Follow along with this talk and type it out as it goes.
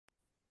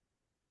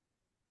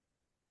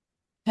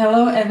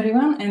Hello,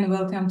 everyone, and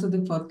welcome to the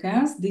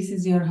podcast. This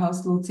is your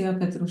host, Lucia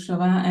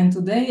Petrushova, and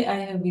today I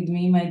have with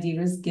me my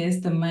dearest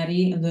guest,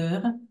 Marie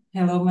Leur.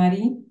 Hello,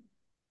 Marie.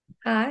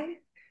 Hi.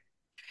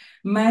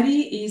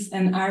 Marie is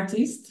an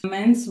artist,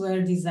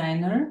 menswear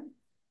designer,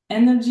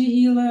 energy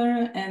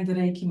healer, and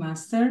Reiki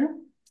master,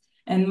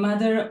 and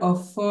mother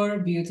of four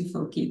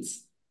beautiful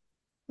kids.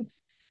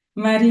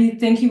 Marie,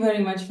 thank you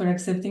very much for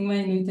accepting my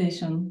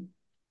invitation.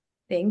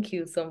 Thank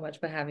you so much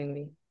for having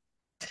me.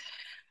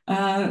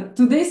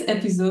 Today's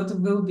episode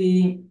will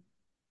be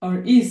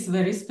or is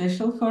very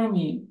special for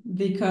me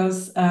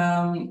because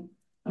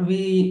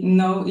we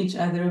know each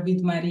other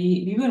with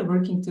Marie. We were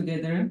working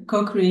together,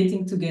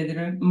 co-creating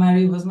together.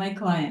 Marie was my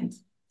client,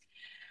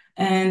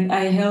 and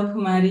I helped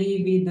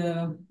Marie with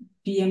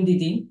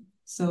PMDD.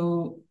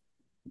 So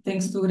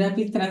thanks to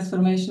rapid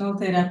transformational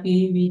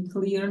therapy, we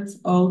cleared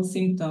all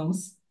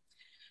symptoms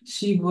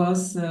she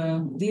was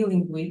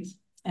dealing with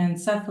and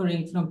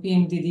suffering from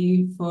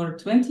PMDD for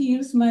 20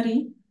 years,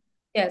 Marie.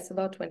 Yes,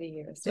 about 20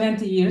 years. Yeah.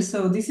 20 years.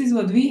 So this is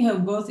what we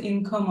have both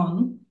in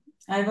common.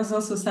 I was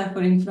also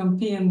suffering from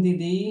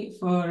PMDD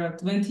for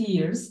 20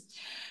 years.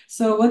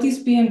 So what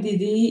is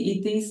PMDD?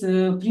 It is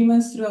a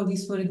premenstrual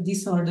dysphoric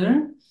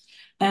disorder,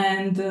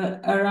 and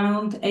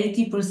around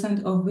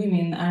 80% of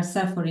women are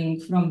suffering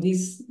from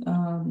this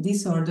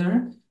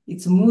disorder.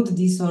 It's a mood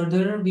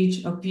disorder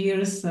which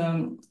appears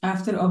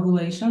after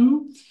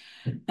ovulation,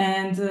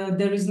 and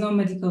there is no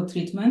medical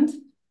treatment.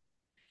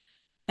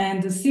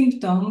 And the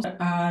symptoms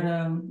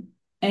are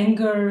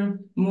anger,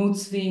 mood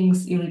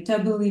swings,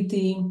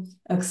 irritability,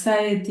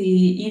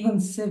 anxiety, even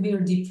severe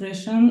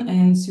depression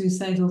and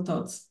suicidal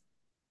thoughts.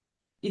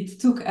 It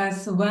took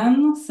us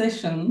one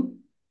session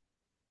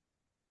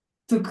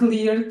to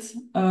clear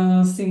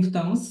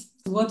symptoms.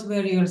 What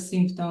were your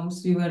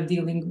symptoms you were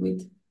dealing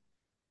with?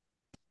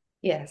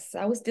 Yes,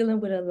 I was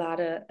dealing with a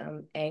lot of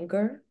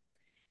anger,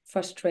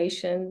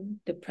 frustration,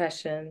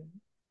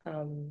 depression.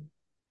 Um,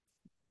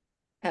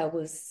 I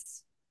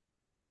was,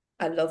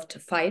 I loved to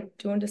fight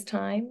during this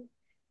time,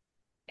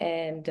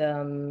 and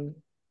a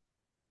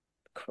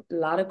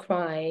lot of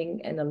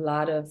crying and a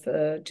lot of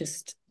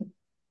just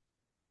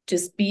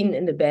being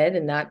in the bed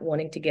and not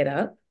wanting to get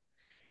up,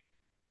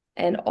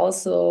 and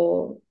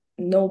also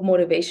no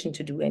motivation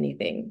to do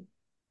anything.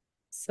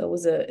 So it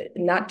was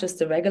not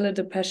just a regular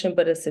depression,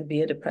 but a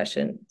severe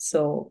depression.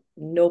 So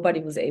nobody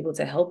was able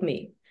to help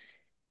me.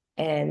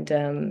 And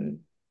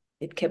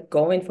it kept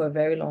going for a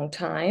very long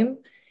time.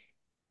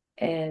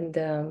 And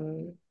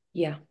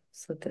yeah,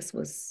 so this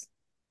was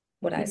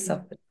what I Mm.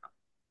 suffered.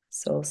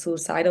 So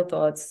suicidal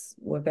thoughts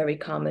were very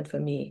common for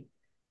me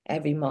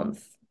every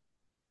month.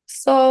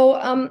 So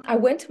I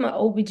went to my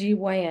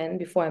OBGYN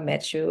before I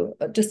met you,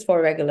 just for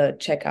a regular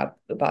checkup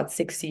about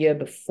 6 years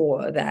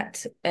before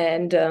that.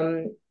 And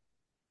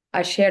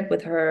I shared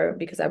with her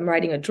because I'm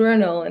writing a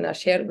journal, and I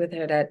shared with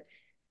her that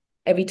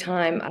every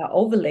time I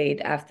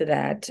overlaid after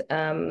that,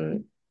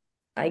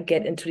 I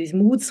get into these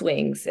mood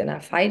swings and I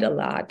fight a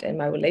lot and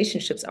my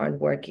relationships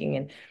aren't working.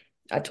 And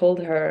I told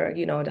her,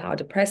 how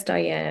depressed I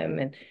am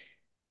and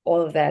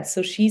all of that.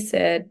 So she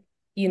said,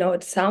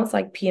 it sounds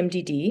like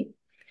PMDD.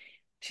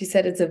 She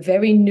said it's a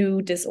very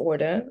new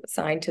disorder.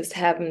 Scientists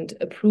haven't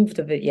approved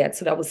of it yet.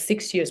 So that was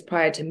 6 years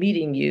prior to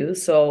meeting you.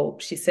 So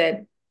she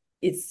said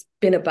it's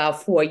been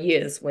about 4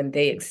 years when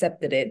they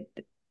accepted it,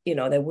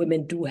 that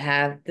women do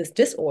have this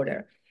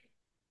disorder.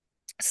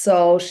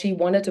 So she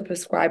wanted to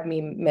prescribe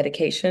me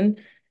medication.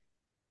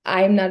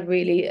 I'm not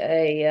really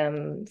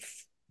a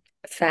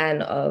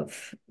fan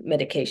of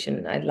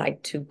medication. I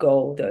like to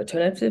go the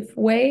alternative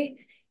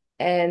way.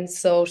 And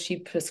so she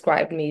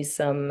prescribed me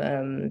some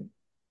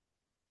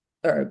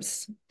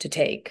herbs to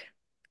take.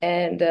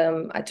 And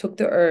I took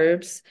the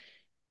herbs.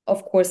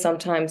 Of course,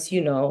 sometimes,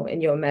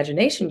 in your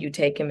imagination, you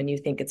take them and you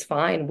think it's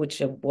fine,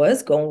 which it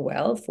was going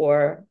well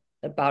for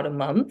about a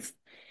month.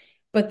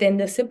 But then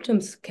the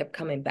symptoms kept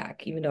coming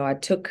back, even though I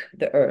took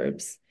the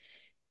herbs.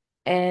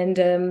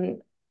 And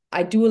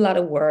I do a lot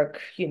of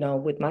work,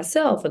 with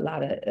myself, a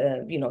lot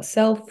of,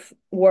 self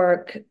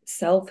work,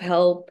 self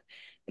help,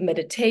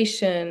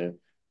 meditation,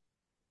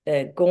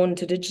 going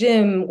to the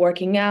gym,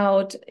 working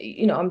out.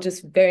 I'm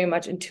just very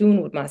much in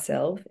tune with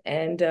myself.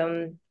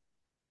 And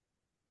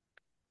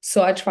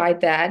so I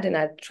tried that, and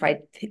I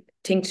tried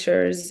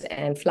tinctures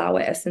and flower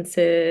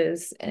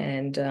essences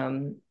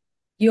and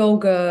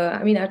yoga.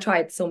 I mean, I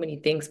tried so many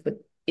things, but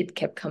it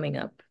kept coming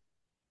up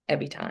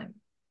every time.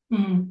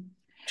 Mm.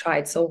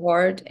 Tried so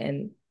hard,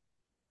 and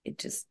it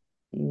just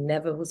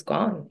never was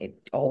gone.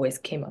 It always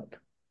came up.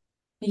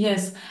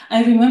 Yes,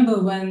 I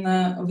remember when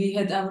we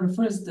had our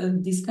first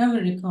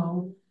discovery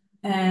call,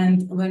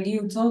 and when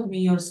you told me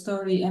your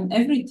story and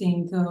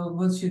everything,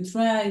 what you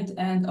tried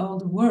and all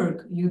the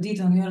work you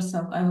did on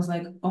yourself, I was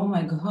like, oh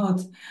my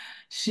God,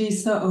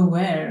 she's so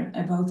aware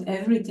about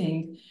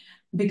everything.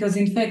 Because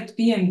in fact,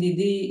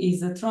 PMDD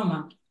is a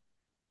trauma.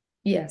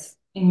 Yes.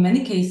 In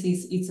many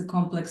cases, it's a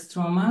complex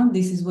trauma.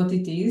 This is what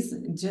it is.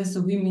 Just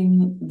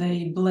women,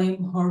 they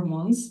blame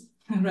hormones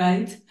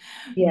right?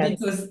 Yes.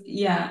 Because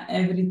yeah,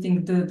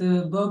 everything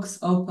the box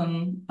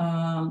open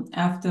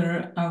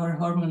after our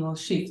hormonal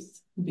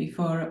shifts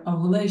before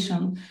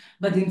ovulation,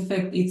 but in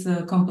fact it's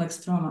a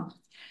complex trauma.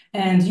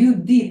 And you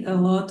did a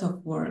lot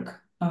of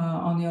work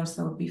on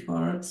yourself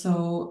before,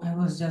 so I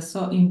was just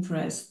so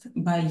impressed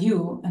by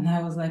you, and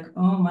I was like,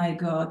 oh my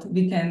God,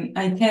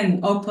 I can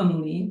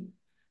openly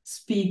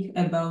speak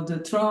about the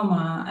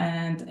trauma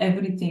and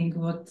everything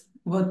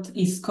what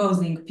is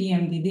causing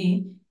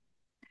PMDD. Yeah.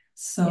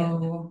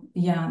 So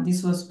yeah,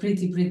 this was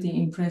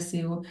pretty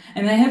impressive.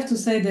 And I have to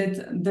say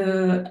that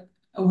the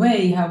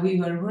way how we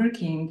were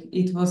working,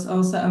 it was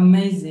also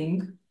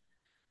amazing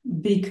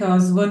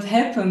because what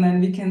happened,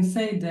 and we can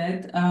say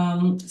that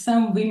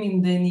some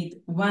women they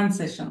need one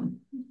session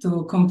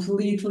to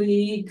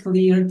completely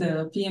clear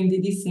the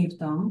PMDD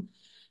symptom.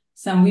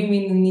 Some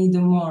women need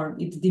more.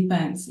 It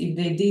depends if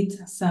they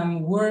did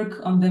some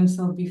work on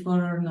themselves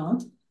before or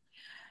not.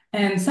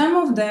 And some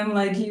of them,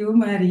 like you,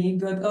 Mary,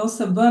 got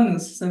also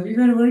bonus. So we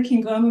were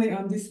working only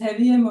on these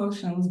heavy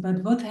emotions.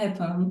 But what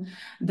happened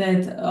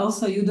that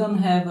also you don't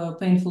have a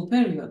painful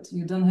period.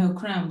 You don't have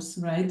cramps,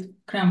 right?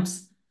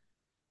 Cramps.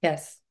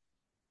 Yes.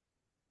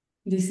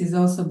 This is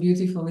also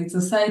beautiful. It's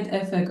a side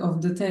effect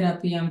of the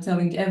therapy. I'm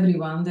telling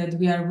everyone that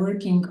we are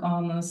working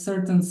on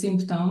certain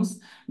symptoms,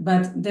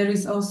 but there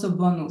is also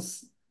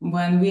bonus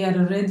when we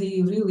are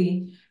ready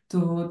really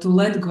to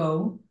let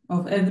go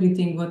of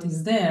everything what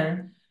is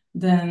there,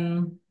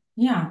 then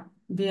yeah,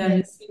 we are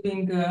Yes.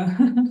 receiving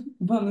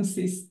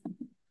bonuses.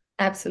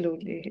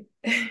 Absolutely.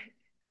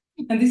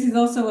 And this is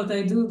also what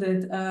I do,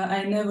 that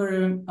I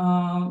never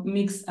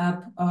mix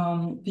up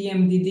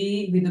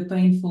PMDD with the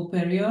painful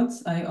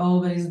periods. I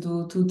always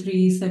do 2,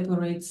 3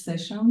 separate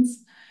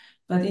sessions.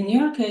 But in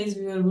your case,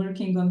 we were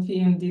working on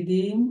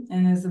PMDD,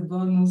 and as a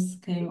bonus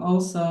came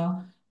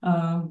also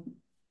uh,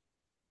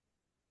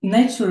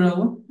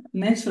 natural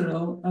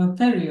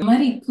period.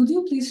 Mari, could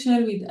you please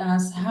share with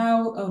us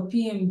how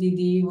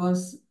PMDD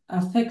was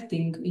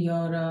affecting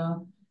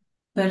your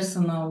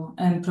personal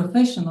and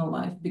professional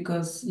life,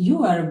 because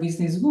you are a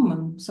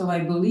businesswoman. So I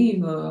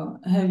believe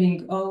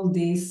having all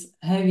these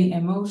heavy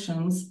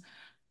emotions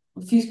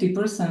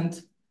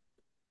 50%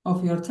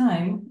 of your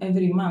time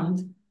every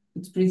month,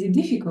 it's pretty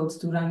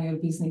difficult to run your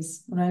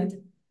business, right?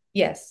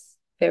 Yes.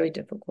 Very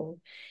difficult.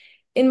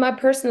 In my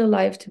personal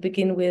life, to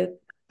begin with,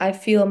 I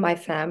feel my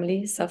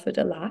family suffered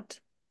a lot.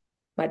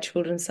 My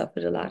children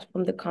suffered a lot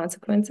from the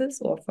consequences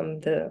or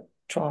from the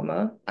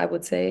trauma, I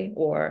would say,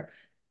 or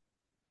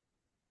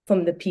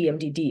from the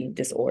PMDD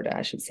disorder,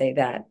 I should say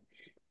that.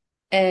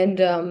 And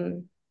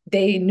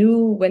they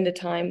knew when the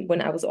time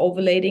when I was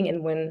ovulating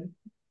and when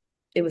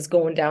it was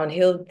going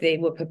downhill, they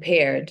were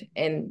prepared.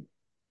 And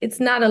it's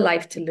not a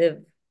life to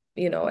live,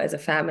 as a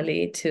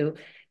family to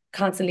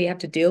constantly have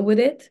to deal with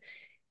it.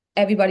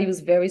 Everybody was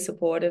very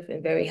supportive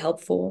and very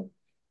helpful,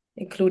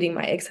 including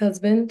my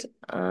ex-husband.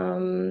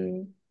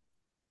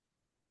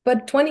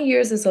 But 20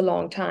 years is a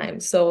long time.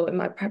 So in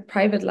my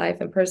private life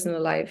and personal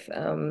life,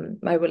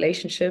 my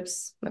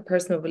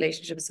personal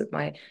relationships with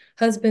my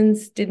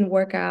husbands didn't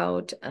work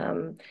out.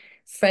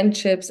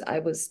 Friendships, I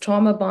was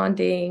trauma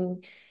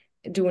bonding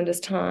during this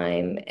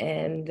time.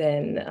 And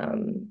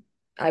then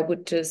I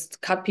would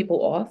just cut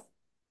people off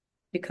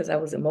because I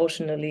was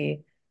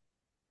emotionally,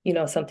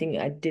 something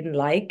I didn't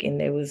like.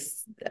 And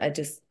I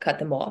just cut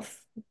them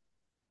off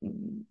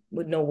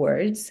with no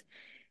words.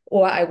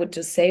 Or I would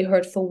just say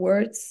hurtful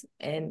words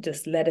and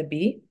just let it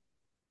be.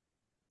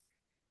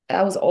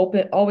 I was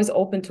always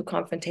open to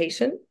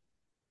confrontation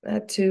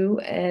too.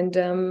 And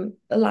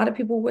a lot of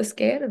people were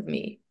scared of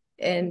me.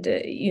 And,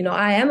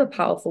 I am a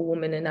powerful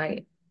woman and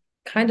I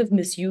kind of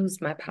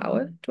misused my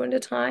power during the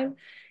time,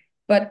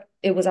 but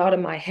it was out of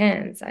my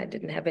hands. I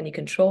didn't have any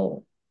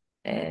control.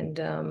 And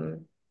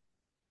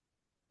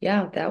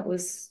yeah, that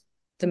was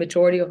the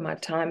majority of my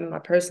time in my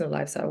personal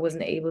life. So I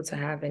wasn't able to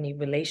have any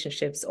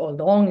relationships or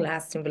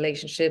long-lasting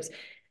relationships.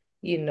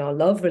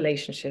 Love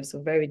relationships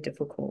were very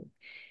difficult.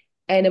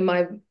 And in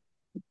my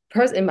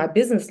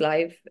business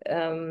life,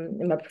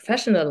 in my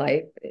professional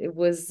life, it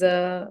was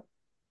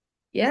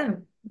yeah,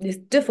 it's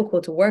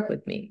difficult to work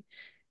with me.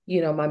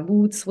 My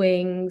mood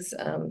swings.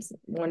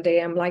 One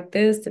day I'm like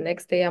this, the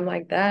next day I'm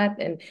like that.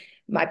 And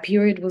my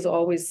period was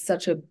always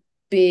such a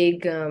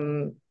big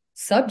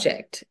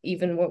subject.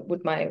 Even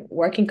with my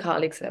working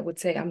colleagues, I would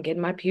say, I'm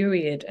getting my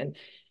period and,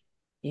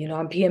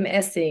 I'm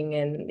PMSing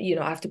and,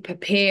 I have to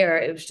prepare.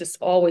 It was just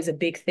always a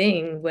big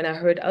thing. When I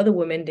heard other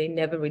women, they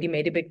never really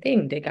made a big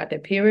thing. They got their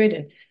period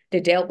and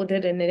they dealt with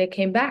it and then they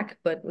came back.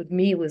 But with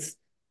me, it was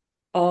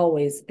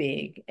always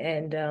big.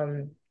 And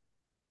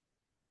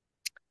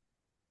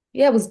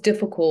yeah, it was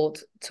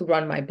difficult to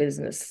run my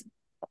business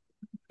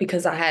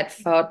because I had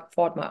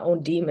fought my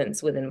own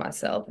demons within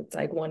myself. It's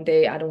like one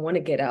day I don't want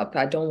to get up.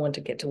 I don't want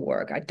to get to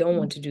work. I don't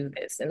want to do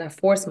this. And I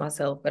force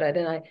myself, but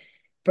then I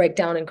break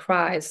down and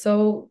cry.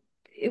 So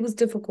it was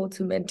difficult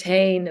to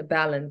maintain a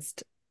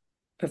balanced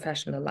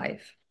professional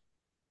life.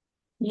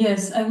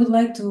 Yes, I would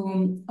like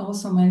to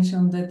also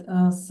mention that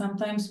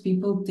sometimes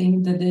people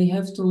think that they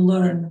have to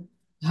learn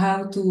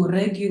how to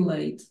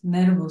regulate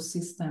nervous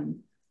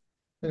system.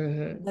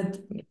 Hmm. But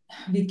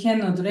we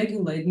cannot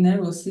regulate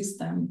nervous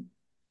system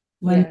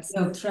when Yes.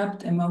 we have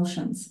trapped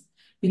emotions,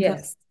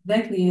 because Yes.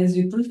 exactly as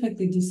you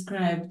perfectly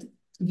described,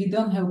 we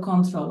don't have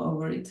control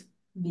over it.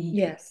 We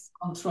Yes.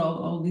 control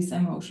all these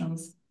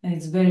emotions, and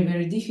it's very,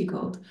 very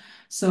difficult.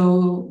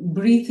 So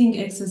breathing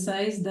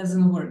exercise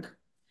doesn't work. Ex-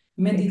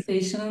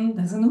 Meditation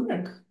doesn't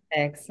work.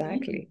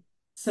 Exactly.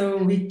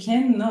 So we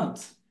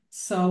cannot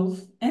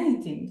solve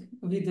anything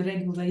with the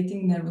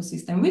regulating nervous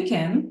system. We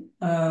can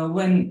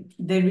when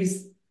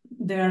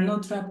there are no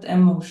trapped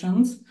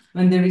emotions,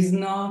 when there is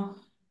no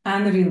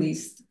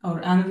unreleased or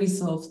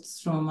unresolved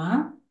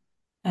trauma,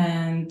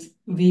 and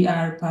we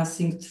are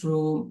passing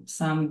through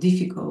some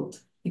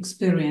difficult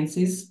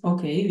experiences.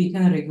 Okay, we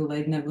can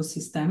regulate nervous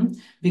system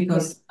Yes.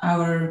 because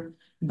our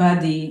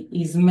body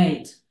is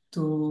made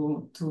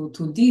to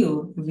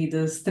deal with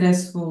the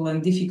stressful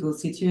and difficult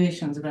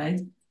situations, right?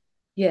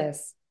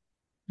 Yes.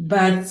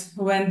 But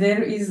when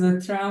there is a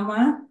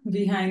trauma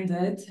behind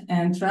that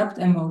and trapped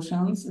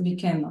emotions, we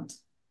cannot.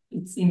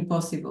 It's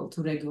impossible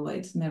to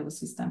regulate nervous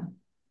system.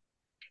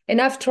 And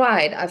I've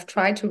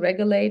tried to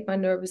regulate my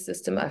nervous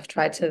system. I've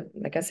tried to,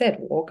 like I said,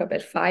 woke up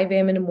at 5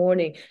 a.m. in the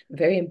morning,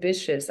 very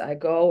ambitious. I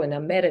go and I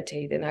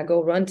meditate and I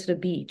go run to the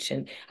beach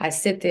and I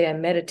sit there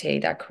and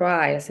meditate. I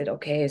cry. I said,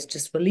 okay, it's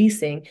just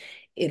releasing.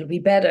 It'll be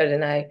better.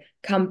 Then I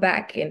come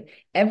back and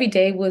every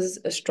day was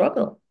a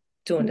struggle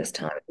during this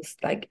time. It's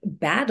like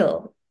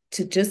battle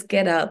to just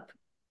get up,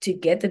 to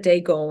get the day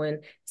going.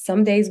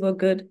 Some days were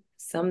good,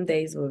 some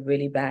days were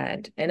really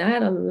bad. And I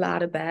had a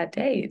lot of bad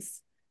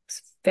days.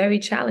 It's very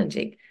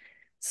challenging.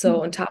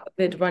 So on top of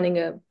it, running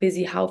a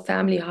busy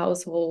family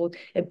household,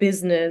 a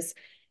business,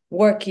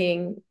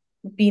 working,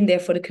 being there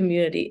for the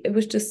community, it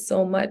was just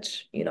so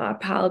much. I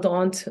piled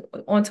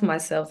onto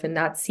myself and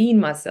not seeing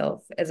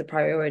myself as a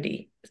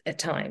priority at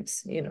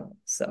times.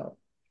 So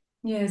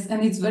Yes,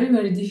 and it's very,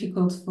 very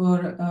difficult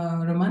for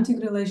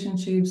romantic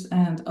relationships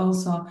and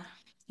also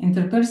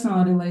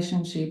interpersonal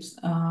relationships.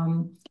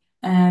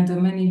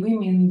 And many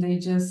women, they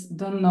just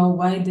don't know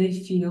why they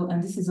feel,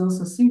 and this is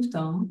also a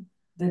symptom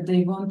that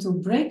they want to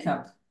break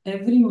up.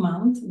 Every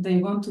month, they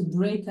want to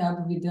break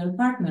up with their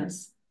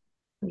partners.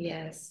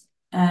 yes,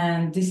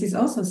 And this is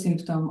also a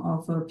symptom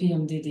of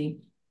PMDD.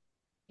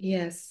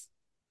 yes.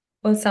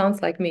 Well, it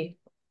sounds like me,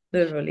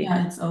 literally.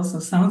 Yeah, it also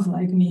sounds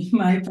like me,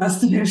 my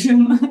past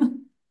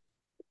version.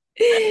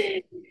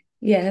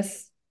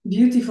 Yes.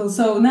 Beautiful.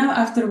 So now,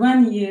 after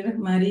 1 year,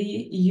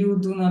 Marie, you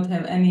do not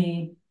have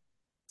any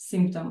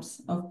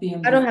symptoms of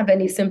I don't PMDD. have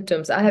any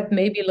symptoms. I have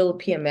maybe a little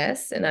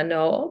PMS, and I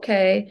know,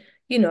 okay,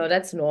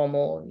 that's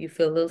normal. You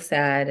feel a little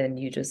sad and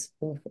you just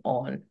move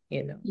on.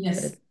 But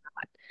Yes. it's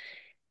not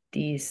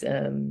these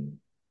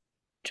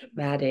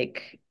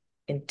dramatic,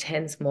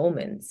 intense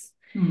moments.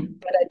 Hmm.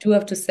 But I do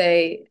have to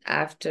say,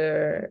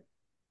 after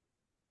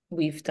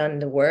we've done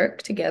the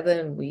work together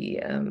and we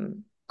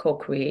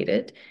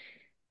co-created,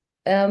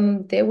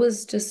 there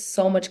was just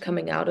so much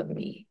coming out of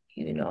me,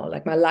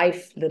 like my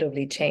life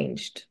literally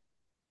changed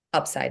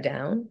upside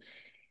down.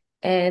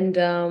 And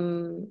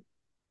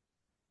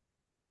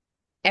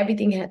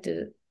everything had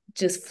to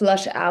just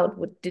flush out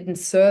what didn't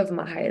serve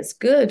my highest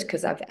good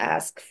because I've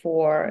asked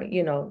for,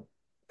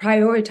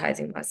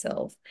 prioritizing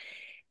myself.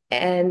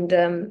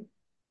 And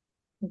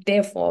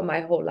therefore, my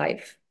whole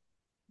life,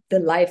 the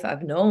life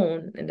I've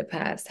known in the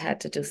past,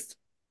 had to just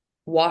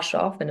wash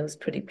off, and it was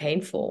pretty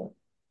painful.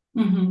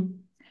 Mhm.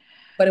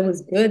 But it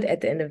was good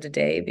at the end of the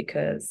day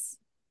because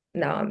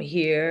now I'm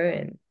here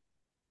and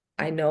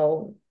I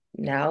know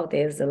now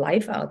there's a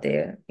life out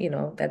there,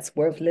 that's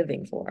worth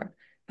living for.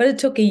 But it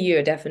took a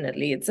year,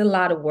 definitely. It's a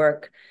lot of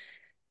work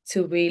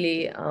to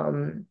really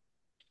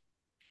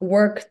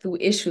work through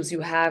issues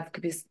you have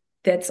because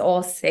that's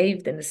all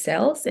saved in the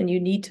cells and you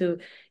need to,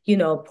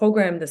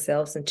 program the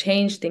cells and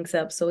change things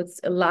up. So it's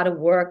a lot of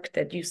work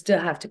that you still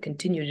have to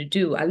continue to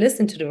do. I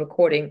listened to the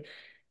recording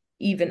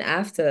even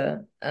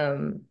after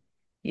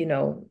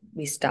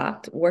we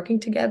stopped working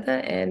together,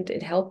 and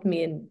it helped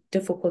me in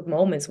difficult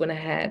moments when I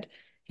had,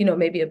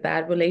 maybe a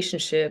bad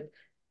relationship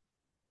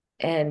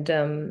and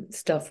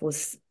stuff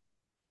was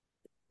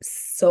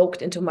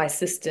soaked into my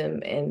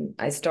system and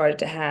I started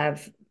to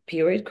have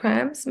period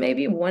cramps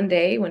maybe one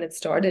day when it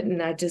started,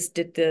 and I just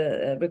did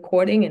the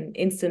recording and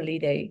instantly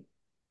they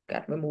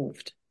got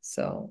removed.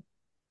 So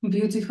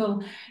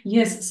Beautiful.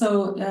 Yes.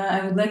 So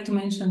I would like to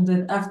mention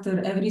that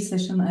after every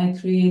session, I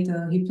create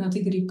a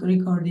hypnotic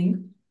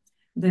recording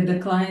that the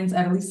yeah. clients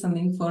are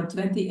listening for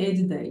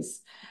 28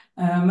 days.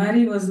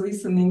 Mary was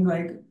listening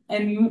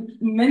and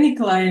many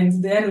clients,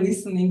 they are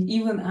listening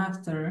even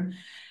after.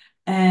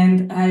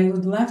 And I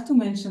would love to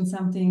mention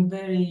something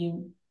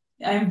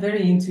I'm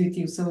very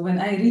intuitive. So when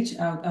I reach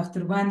out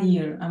after 1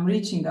 year, I'm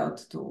reaching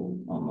out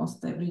to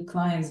almost every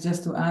client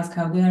just to ask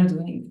how they are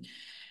doing.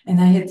 And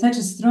I had such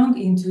a strong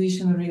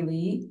intuition,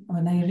 really,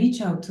 when I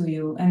reach out to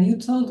you, and you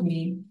told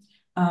me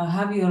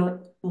how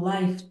your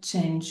life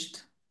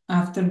changed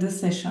after the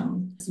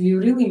session. So you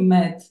really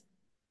met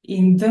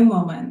in the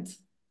moment.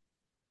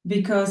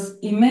 Because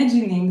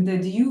imagining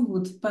that you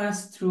would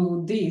pass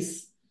through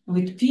this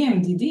with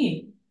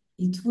PMDD,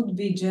 it would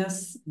be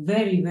just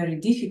very, very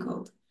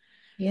difficult.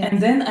 And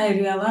Yes. then I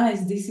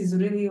realized this is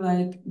really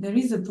like there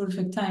is a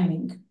perfect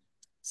timing.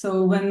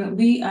 So when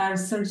we are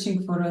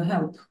searching for a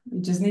help,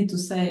 we just need to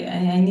say,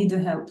 I need a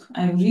help.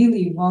 I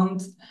really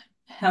want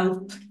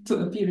help to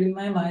appear in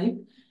my life.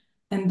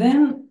 And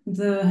then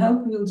the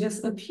help will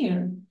just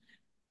appear.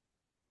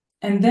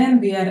 And then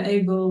we are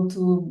able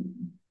to,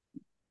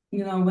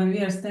 when we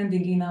are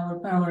standing in our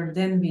power,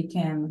 then we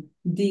can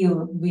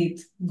deal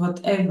with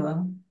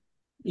whatever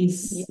Yeah.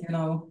 is,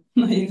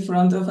 in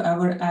front of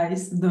our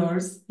eyes,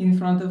 doors in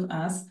front of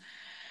us.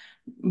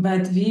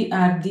 But we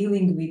are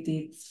dealing with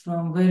it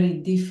from very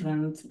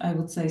different, I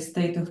would say,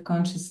 state of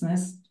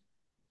consciousness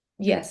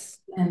Yes.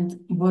 and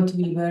what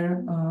we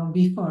were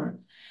before.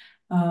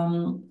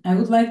 I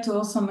would like to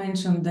also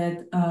mention that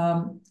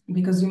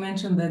because you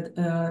mentioned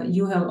that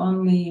you have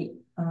only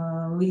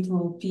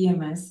little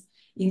PMS.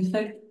 In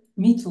fact,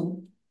 me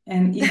too.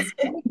 And it's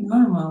very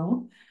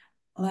normal,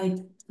 like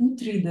 2,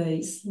 3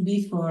 days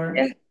before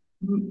Yes.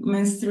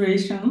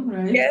 menstruation,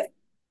 right? Yes.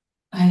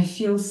 I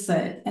feel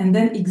sad. And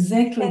then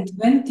exactly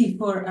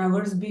 24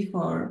 hours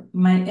before,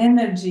 my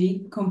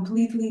energy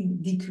completely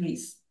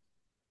decreased.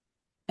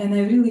 And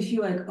I really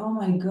feel like, oh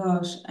my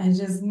gosh, I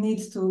just need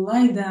to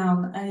lie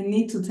down. I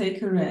need to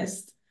take a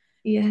rest.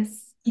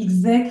 Yes.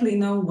 Exactly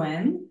know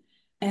when.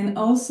 And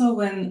also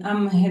when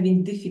I'm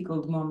having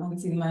difficult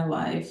moments in my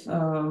life,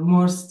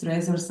 more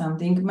stress or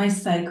something, my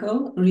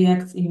cycle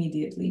reacts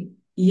immediately.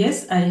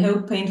 Yes, I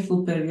have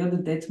painful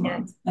period that Yes.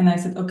 month. And I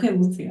said, okay,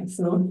 Lucia,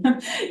 so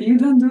you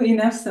don't do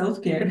enough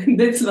self-care.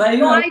 That's why you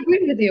No, have I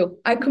agree with you.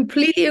 I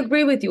completely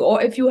agree with you.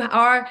 Or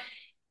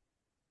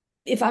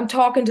if I'm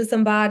talking to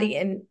somebody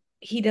and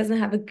he doesn't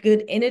have a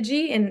good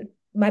energy and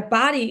my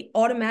body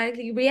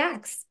automatically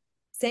reacts.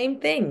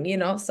 Same thing,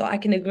 so I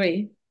can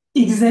agree.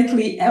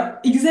 exactly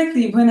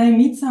when I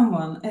meet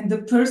someone and the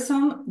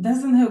person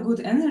doesn't have good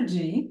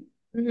energy,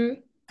 Hmm.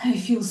 I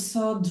feel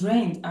so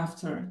drained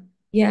after.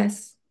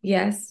 Yes,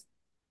 yes,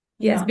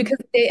 yes, Yeah, because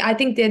I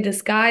think they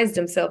disguise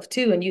themselves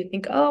too, and you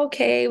think, oh,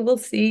 okay, we'll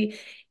see.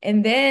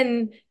 And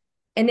then,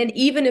 and then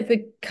even if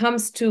it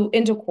comes to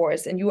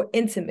intercourse and you're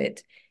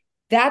intimate,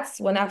 that's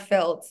when I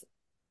felt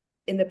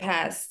in the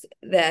past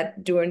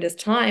that during this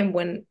time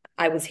when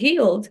I was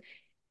healed,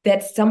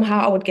 that somehow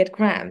I would get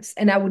cramps.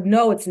 And I would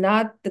know it's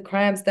not the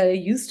cramps that I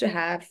used to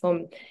have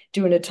from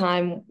during the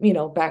time,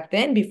 back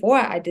then before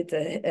I did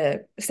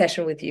the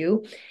session with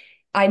you.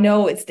 I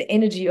know it's the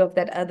energy of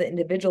that other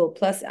individual.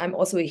 Plus, I'm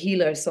also a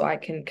healer, so I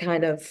can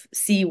kind of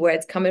see where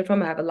it's coming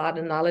from. I have a lot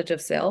of knowledge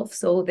of self.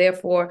 So,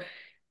 therefore,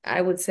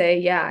 I would say,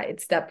 yeah,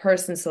 it's that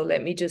person. So,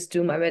 let me just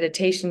do my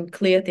meditation,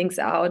 clear things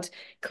out,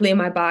 clear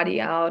my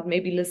body out,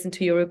 maybe listen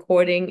to your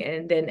recording,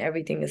 and then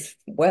everything is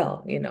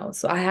well.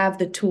 So, I have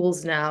the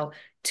tools now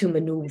to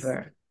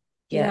maneuver.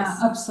 yeah, Yes.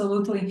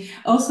 absolutely.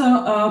 Also,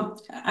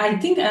 I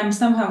think I'm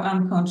somehow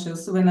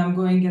unconscious when I'm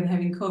going and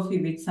having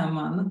coffee with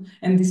someone,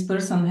 and this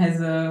person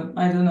has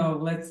I don't know,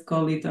 let's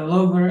call it a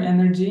lower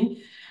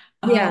energy.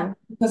 Yeah.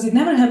 Because it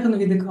never happened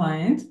with the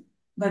client,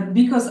 but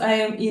because I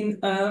am in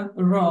a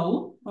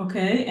role,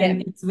 okay, Yeah.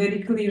 and it's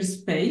very clear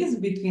space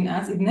between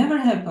us, it never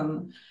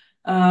happened.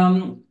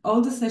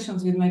 All the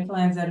sessions with my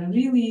clients are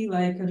really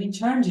like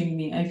recharging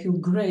me. I feel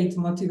great,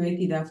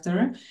 motivated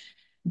after.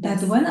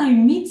 But Yes. when I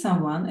meet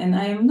someone and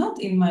I am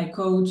not in my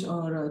coach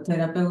or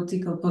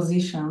therapeutical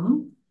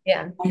position,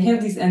 Yeah. I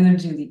have this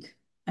energy leak.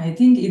 I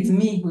think it's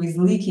me who is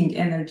leaking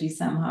energy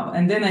somehow.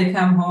 And then I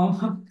come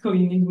home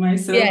cleaning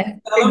myself. Yeah.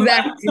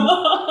 Exactly.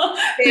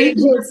 Take Sage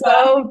your time.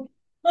 yourself,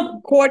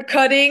 cord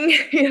cutting.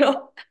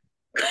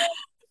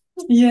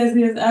 Yes,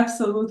 yes,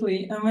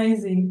 absolutely.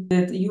 Amazing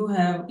that you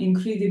have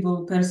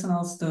incredible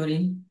personal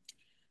story.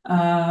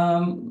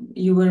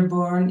 You were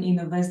born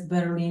in West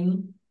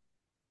Berlin.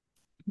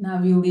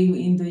 Now you live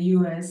in the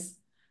US.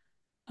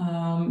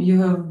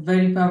 You have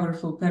very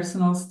powerful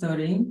personal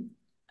story.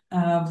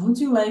 Would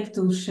you like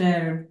to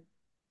share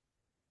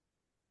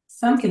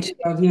I can something share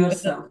about a little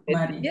yourself, bit.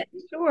 Mari? Yeah,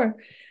 sure.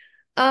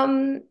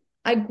 Um,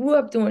 I grew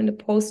up during the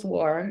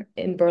post-war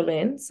in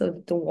Berlin,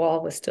 so the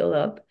wall was still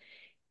up,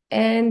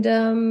 and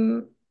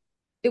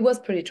it was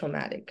pretty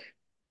traumatic,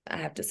 I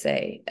have to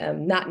say.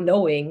 Not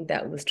knowing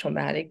that was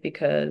traumatic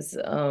because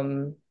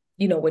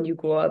when you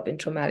grow up in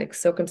traumatic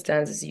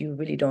circumstances, you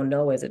really don't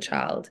know as a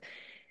child.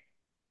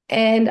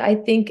 And I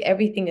think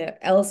everything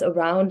else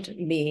around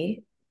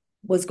me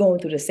was going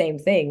through the same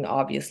thing,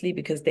 obviously,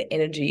 because the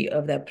energy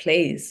of that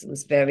place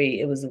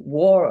it was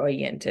war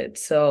oriented.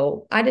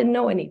 So I didn't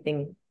know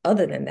anything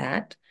other than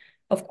that.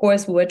 Of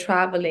course, we were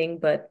traveling,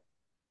 but,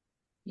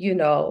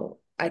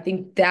 I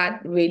think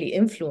that really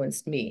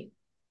influenced me.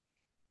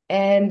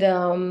 And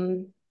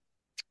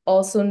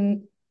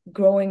also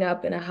growing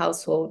up in a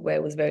household where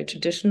it was very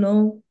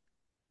traditional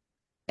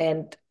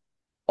and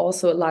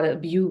also a lot of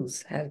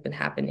abuse has been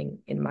happening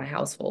in my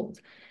household.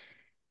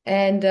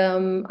 And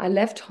I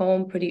left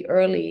home pretty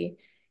early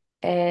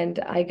and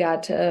I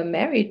got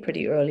married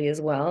pretty early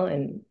as well.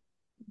 And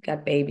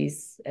got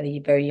babies at a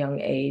very young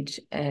age,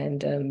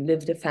 and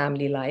lived a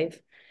family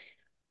life.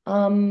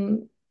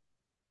 Um,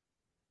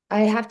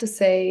 I have to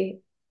say,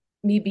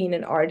 me being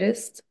an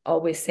artist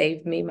always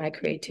saved me my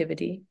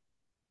creativity.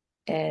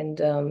 And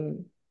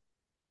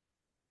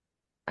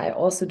I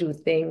also do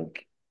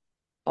think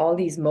all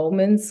these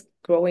moments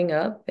growing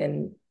up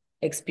and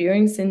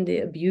experiencing the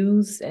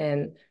abuse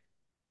and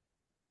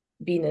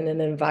being in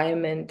an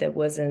environment that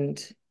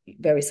wasn't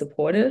very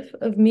supportive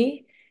of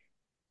me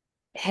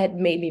had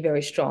made me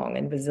very strong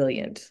and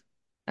resilient.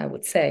 I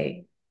would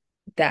say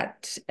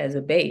that as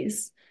a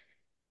base,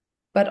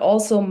 but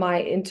also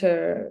my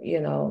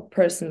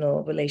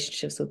personal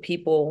relationships with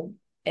people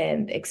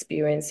and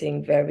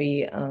experiencing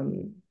very,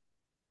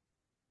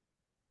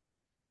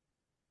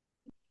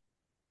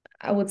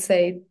 I would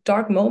say,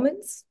 dark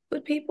moments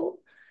with people.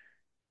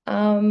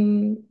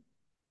 Um,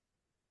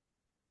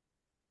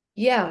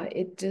 yeah,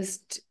 it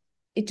just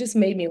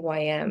made me who I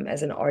am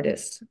as an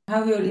artist.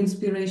 How your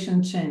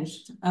inspiration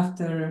changed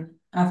after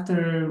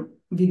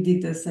we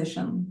did the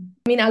session?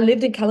 I mean, I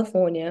lived in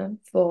California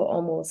for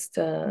almost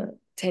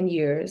 10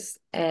 years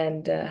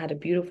and had a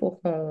beautiful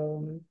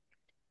home.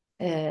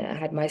 I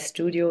had my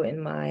studio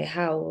in my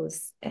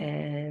house,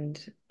 and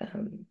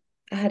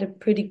I had a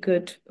pretty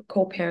good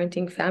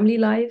co-parenting family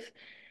life.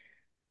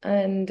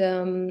 And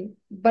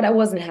but I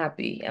wasn't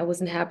happy. I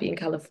wasn't happy in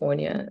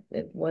California.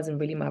 It wasn't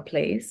really my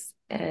place.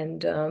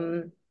 And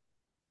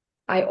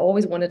I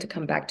always wanted to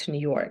come back to New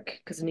York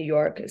because New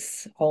York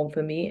is home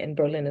for me and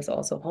Berlin is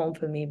also home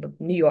for me. But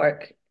New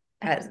York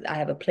has, I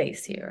have a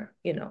place here,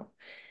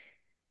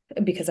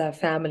 because I have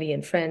family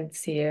and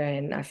friends here,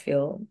 and I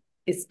feel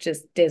it's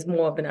just there's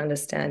more of an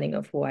understanding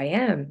of who I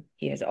am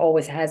here. It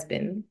always has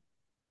been.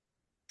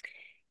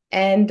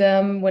 And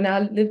when I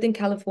lived in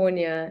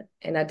California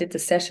and I did the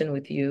session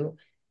with you,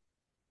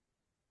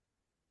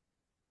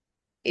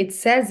 it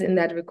says in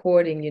that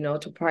recording,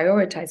 to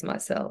prioritize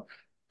myself.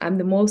 I'm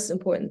the most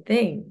important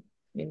thing.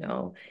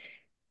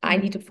 I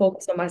need to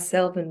focus on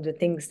myself and the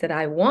things that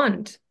I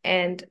want.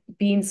 And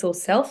being so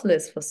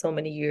selfless for so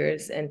many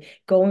years and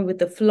going with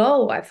the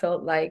flow, I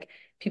felt like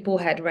people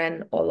had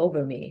ran all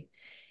over me.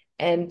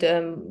 And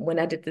when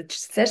I did the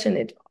session,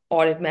 it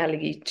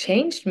automatically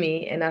changed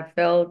me. And I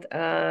felt,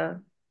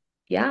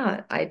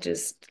 yeah, I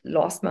just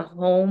lost my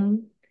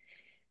home.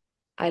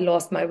 I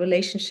lost my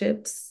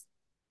relationships.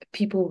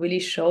 People really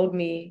showed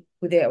me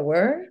who they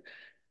were.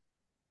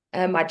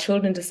 And my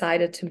children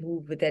decided to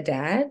move with their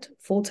dad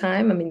full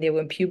time. I mean, they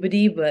were in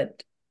puberty,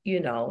 but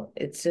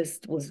it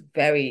just was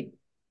very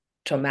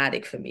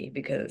traumatic for me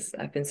because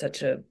I've been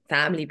such a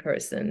family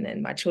person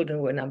and my children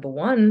were number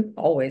one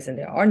always, and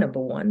they are number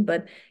one.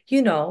 But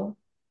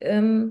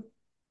it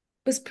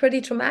was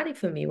pretty traumatic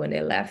for me when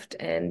they left.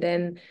 And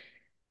then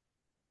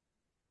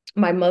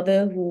my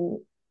mother,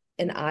 who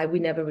and I, we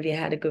never really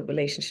had a good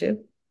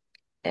relationship.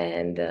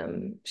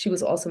 And she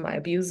was also my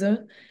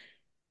abuser.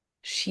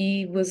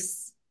 She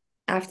was,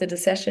 after the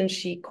session,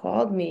 she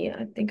called me,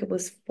 I think it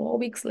was 4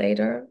 weeks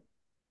later.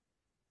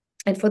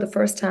 And for the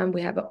first time,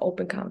 we have an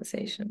open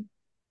conversation.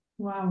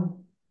 Wow.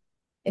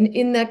 And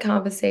in that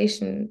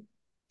conversation,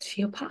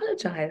 she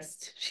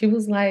apologized. She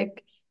was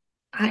like,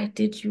 I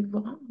did you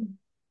wrong.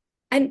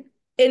 And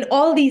in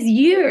all these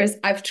years,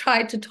 I've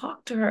tried to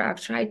talk to her.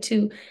 I've tried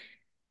to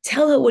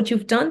tell her what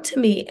you've done to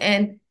me.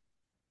 And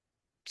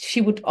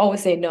she would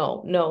always say,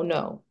 no, no,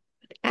 no.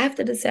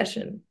 After the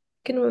session,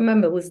 I can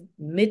remember it was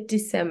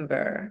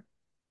mid-December.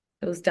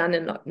 It was done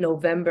in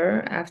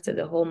November after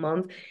the whole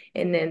month.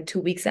 And then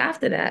 2 weeks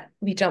after that,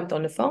 we jumped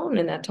on the phone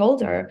and I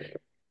told her,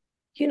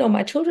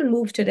 my children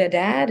moved to their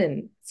dad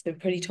and it's been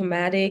pretty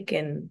traumatic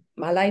and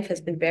my life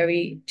has been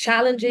very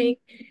challenging.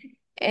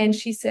 And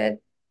she said,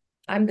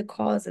 I'm the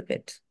cause of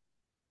it.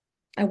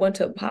 I want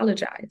to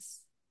apologize.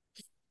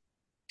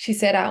 She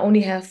said, I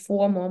only have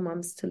 4 more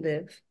months to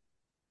live.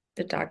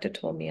 The doctor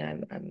told me I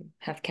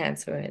have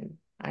cancer and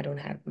I don't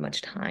have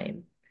much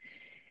time.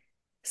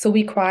 So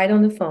we cried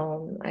on the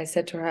phone. I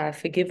said to her, I've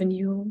forgiven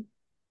you.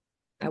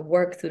 I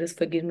worked through this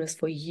forgiveness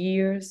for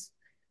years.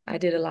 I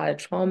did a lot of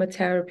trauma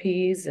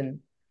therapies and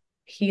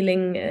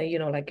healing,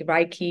 like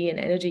Reiki and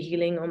energy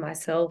healing on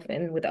myself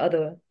and with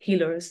other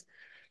healers.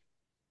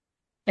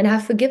 And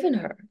I've forgiven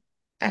her.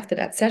 After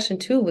that session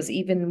too was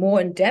even more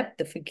in depth.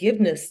 The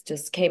forgiveness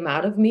just came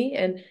out of me.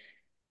 And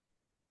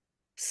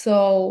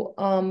so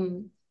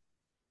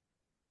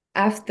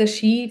after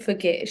she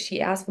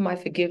asked for my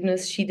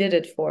forgiveness, she did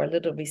it for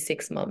literally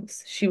 6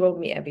 months. She wrote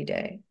me every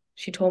day.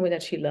 She told me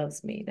that she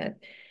loves me, that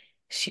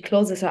she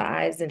closes her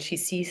eyes and she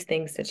sees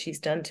things that she's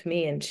done to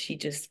me, and she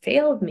just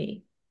failed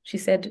me. She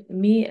said,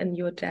 me and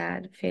your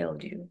dad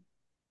failed you.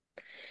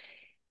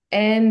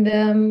 And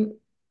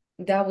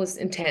that was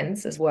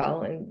intense as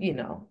well. And,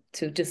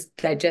 to just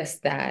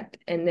digest that.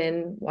 And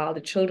then while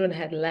the children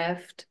had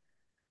left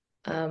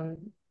to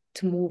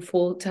move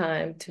full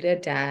time to their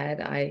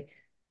dad, I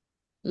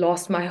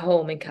lost my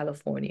home in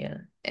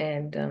California.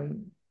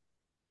 And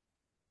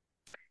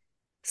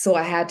so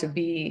I had to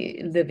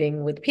be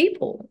living with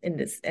people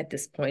at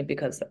this point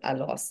because I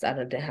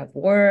didn't have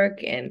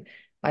work and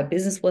my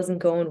business wasn't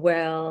going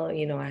well.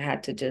 I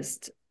had to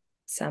just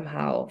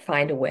somehow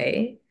find a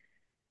way.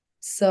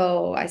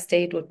 So I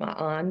stayed with my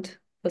aunt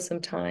for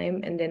some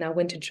time and then I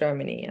went to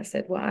Germany. I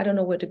said, well, I don't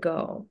know where to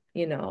go.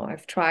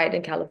 I've tried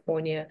in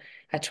California.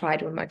 I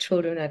tried with my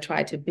children. I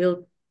tried to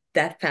build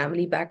that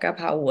family back up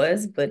how it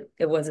was, but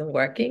it wasn't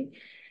working.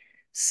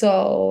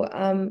 So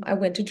I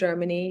went to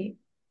Germany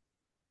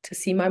to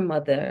see my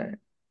mother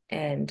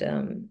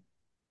and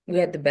we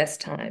had the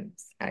best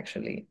times,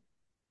 actually,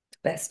 the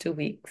best 2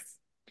 weeks.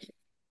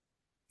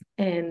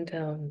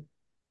 And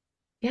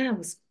yeah, it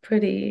was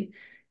pretty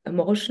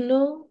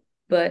emotional,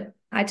 but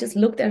I just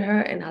looked at her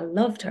and I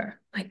loved her.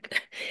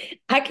 Like,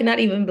 I cannot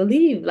even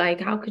believe, like,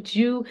 how could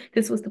you?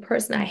 This was the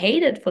person I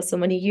hated for so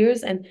many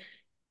years. And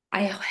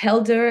I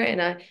held her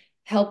and I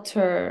helped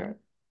her,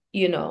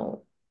 you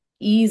know,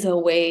 ease her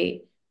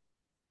way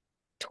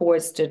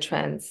towards the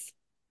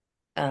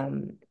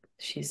um,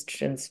 she's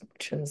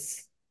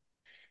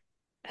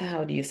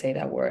how do you say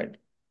that word?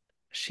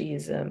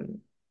 She's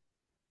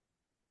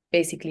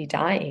basically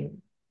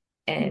dying.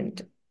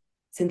 And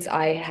since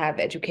I have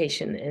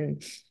education in,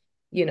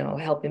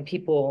 helping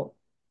people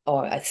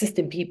or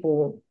assisting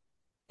people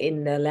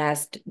in the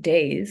last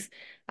days,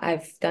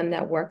 I've done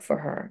that work for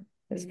her.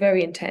 It's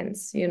very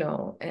intense,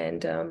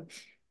 and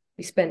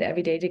we spend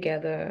every day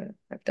together.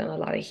 I've done a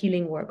lot of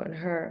healing work on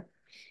her.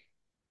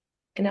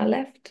 And I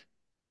left.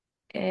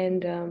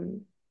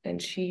 And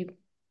she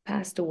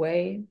passed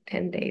away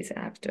 10 days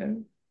after.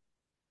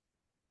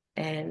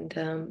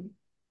 And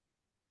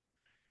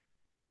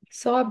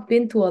so I've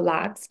been through a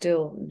lot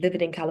still living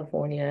in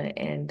California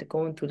and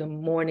going through the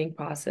mourning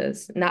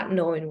process, not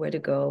knowing where to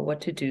go,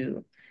 what to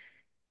do.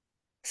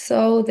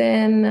 So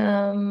then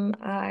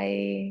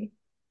I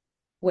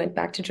went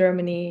back to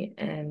Germany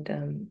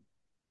and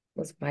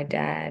was with my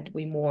dad.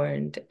 We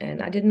mourned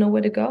and I didn't know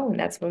where to go. And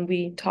that's when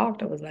we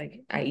talked. I was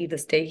like, I either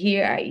stay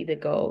here, I either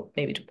go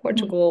maybe to Mm.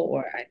 Portugal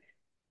or I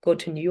go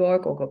to New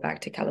York or go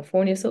back to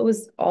California. So it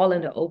was all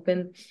in the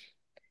open.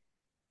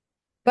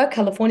 But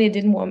California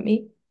didn't want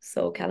me.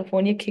 So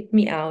California kicked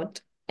me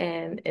out.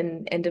 And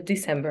in end of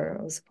December,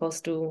 I was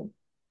supposed to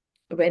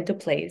rent a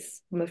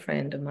place from a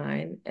friend of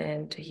mine.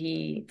 And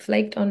he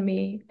flaked on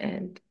me.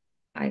 And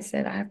I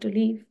said, I have to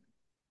leave.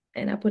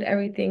 And I put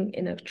everything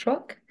in a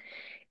truck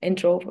and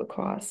drove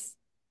across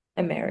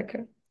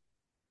America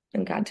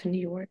and got to New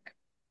York.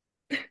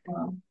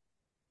 Wow.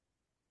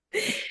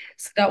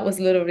 So that was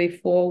literally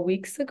 4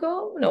 weeks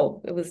ago.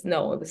 No, it was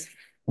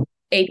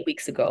 8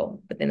 weeks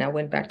ago. But then I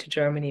went back to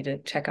Germany to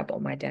check up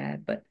on my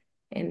dad.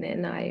 And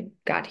then I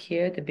got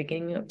here at the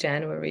beginning of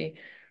January,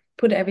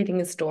 put everything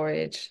in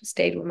storage,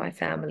 stayed with my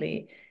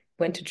family,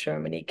 went to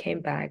Germany,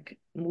 came back,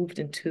 moved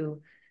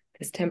into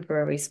this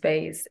temporary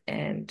space,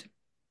 and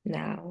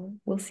now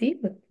we'll see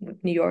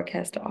what New York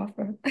has to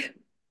offer.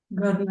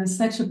 Goodness,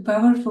 such a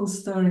powerful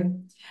story.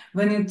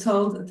 When you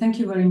told, thank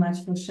you very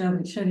much for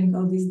sharing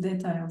all these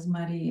details,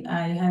 Marie.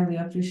 I highly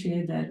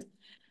appreciate that.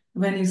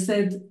 When you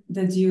said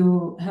that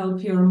you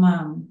help your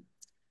mom,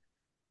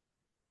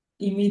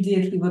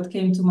 immediately what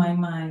came to my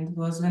mind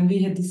was when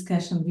we had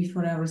discussion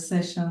before our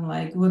session,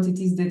 like what it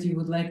is that you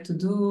would like to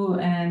do,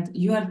 and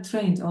you are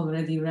trained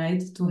already,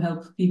 right, to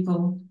help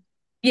people.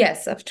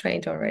 Yes, I've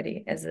trained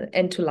already as an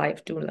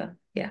end-to-life doula.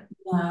 Yeah.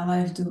 Yeah,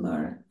 life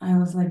doula. I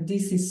was like,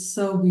 this is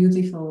so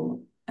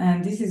beautiful,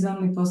 and this is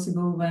only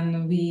possible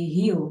when we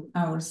heal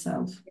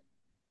ourselves.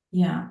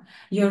 Yeah,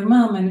 your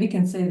mom, and we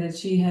can say that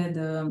she had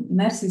a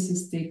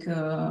narcissistic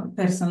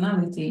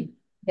personality.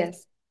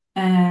 Yes.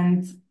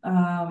 And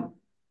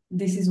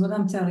this is what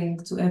I'm telling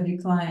to every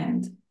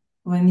client.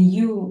 When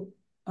you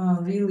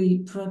really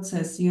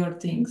process your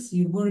things,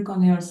 you work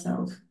on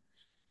yourself,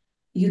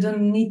 you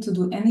don't need to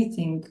do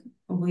anything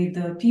with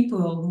the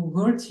people who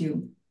hurt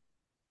you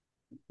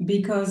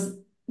because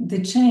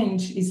the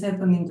change is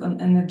happening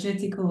on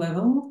energetical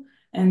level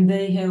and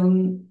they have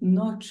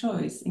no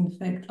choice, in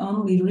fact,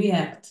 only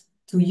react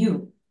to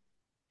you.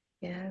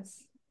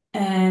 Yes.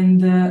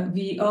 And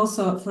we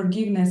also,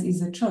 forgiveness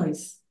is a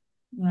choice,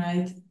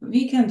 right?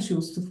 We can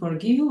choose to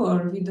forgive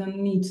or we don't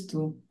need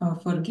to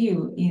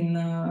forgive.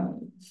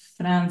 In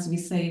France, we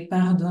say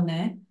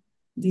pardonner.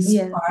 This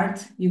Yeah.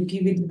 part, you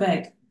give it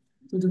back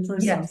to the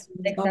person. Yes, So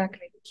it's all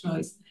exactly.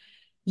 choice.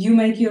 You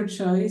make your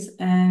choice,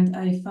 and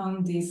I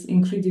found this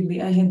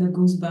incredibly. I had the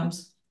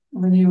goosebumps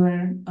when you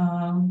were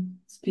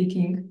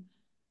speaking.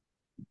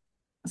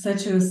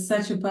 Such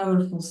a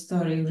powerful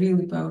story,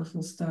 really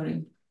powerful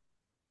story.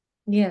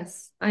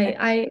 Yes.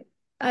 I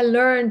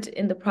learned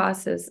in the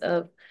process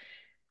of,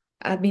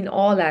 I mean,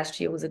 all last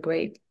year was a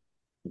great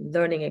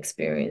learning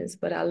experience,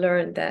 but I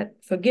learned that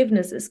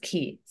forgiveness is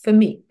key for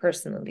me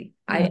personally.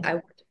 Yeah. I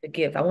want to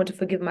forgive. I want to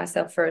forgive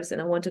myself first,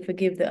 and I want to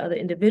forgive the other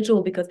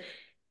individual because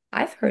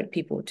I've hurt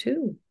people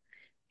too,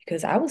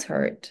 because I was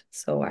hurt.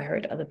 So I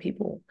hurt other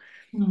people.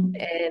 Mm.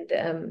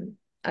 And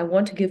I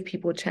want to give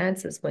people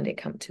chances when they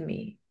come to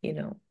me.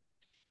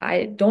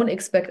 I don't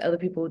expect other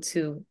people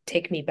to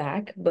take me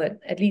back, but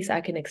at least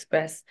I can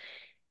express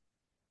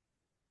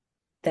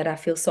that I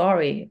feel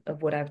sorry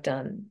of what I've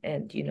done.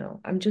 And,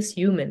 I'm just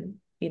human.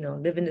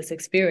 living this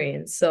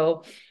experience.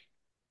 So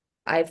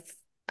I've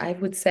I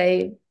would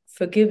say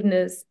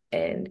forgiveness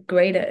and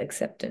greater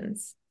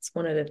acceptance. It's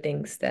one of the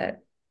things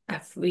that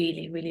I've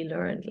really, really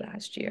learned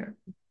last year.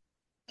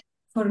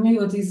 For me,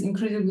 what is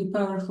incredibly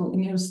powerful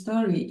in your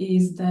story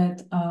is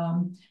that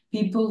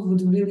people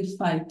would really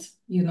fight,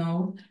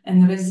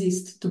 and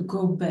resist to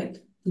go back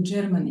to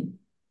Germany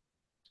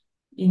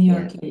in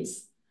your Yeah.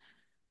 case,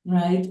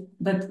 right?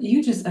 But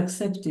you just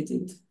accepted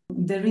it.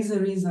 There is a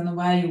reason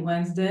why you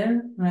went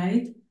there,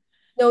 right?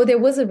 No, there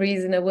was a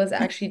reason. It was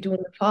actually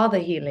doing the father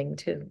healing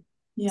too.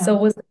 So Yeah.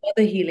 it was the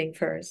mother healing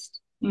first.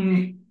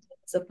 Mm.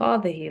 It's a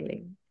father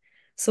healing.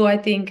 So I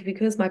think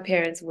because my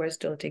parents were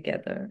still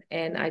together,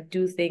 and I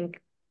do think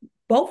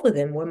both of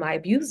them were my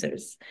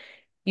abusers,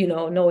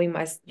 knowing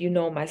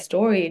my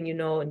story and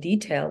in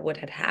detail what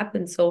had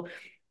happened. So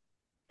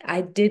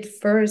I did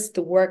first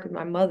the work with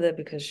my mother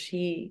because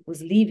she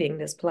was leaving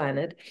this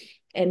planet.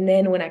 And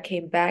then when I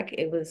came back,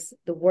 it was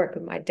the work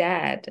with my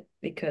dad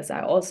because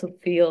I also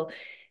feel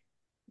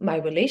my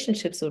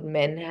relationships with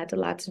men had a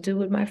lot to do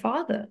with my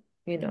father.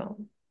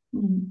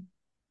 Mm.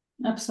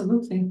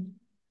 Absolutely.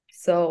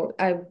 So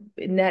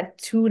in that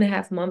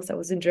 2.5 months I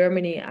was in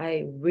Germany,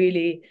 I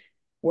really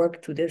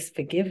worked through this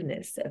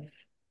forgiveness of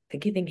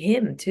forgiving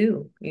him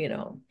too.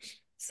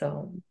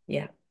 So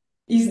yeah.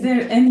 Is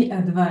there any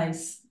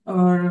advice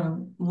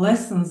or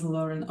lessons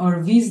learned or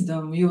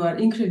wisdom? You are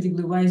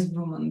incredibly wise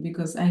woman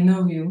because I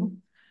know you.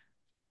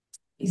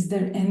 Is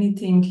there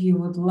anything you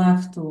would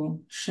love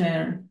to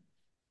share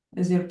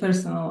as your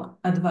personal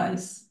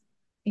advice?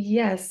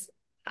 Yes,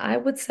 I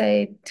would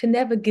say to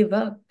never give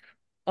up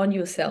on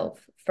yourself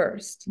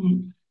first.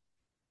 Mm.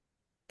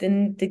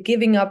 Then the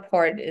giving up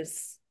part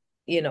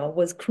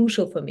was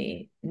crucial for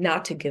me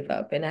not to give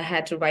up. And I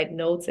had to write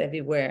notes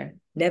everywhere,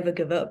 never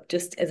give up,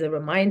 just as a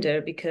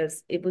reminder,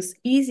 because it was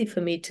easy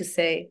for me to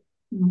say,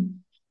 Mm.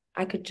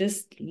 I could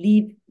just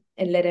leave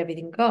and let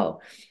everything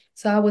go.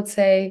 So I would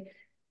say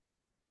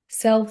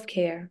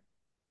self-care.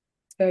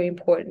 It's very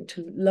important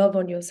to love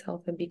on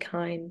yourself and be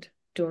kind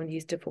during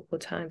these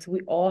difficult times.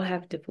 We all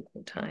have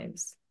difficult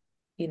times.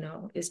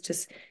 It's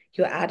just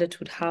your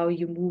attitude, how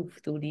you move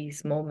through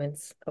these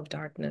moments of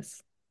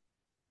darkness.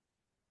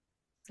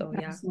 So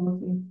yeah,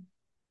 Absolutely.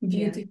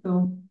 yeah.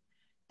 Beautiful.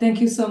 Thank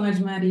you so much,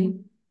 Maddie,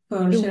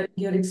 for You're sharing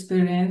welcome. your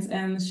experience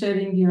and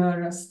sharing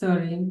your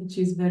story, which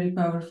is very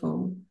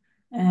powerful.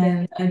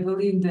 Thank And I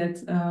believe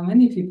that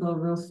many people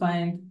will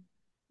find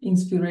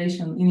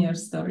inspiration in your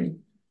story.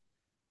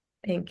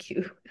 thank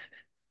you.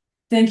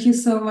 Thank you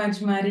so much,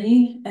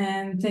 Marie,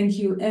 and thank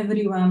you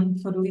everyone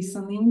for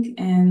listening.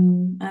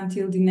 And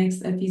until the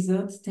next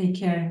episode, take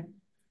care.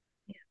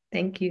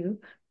 Thank you.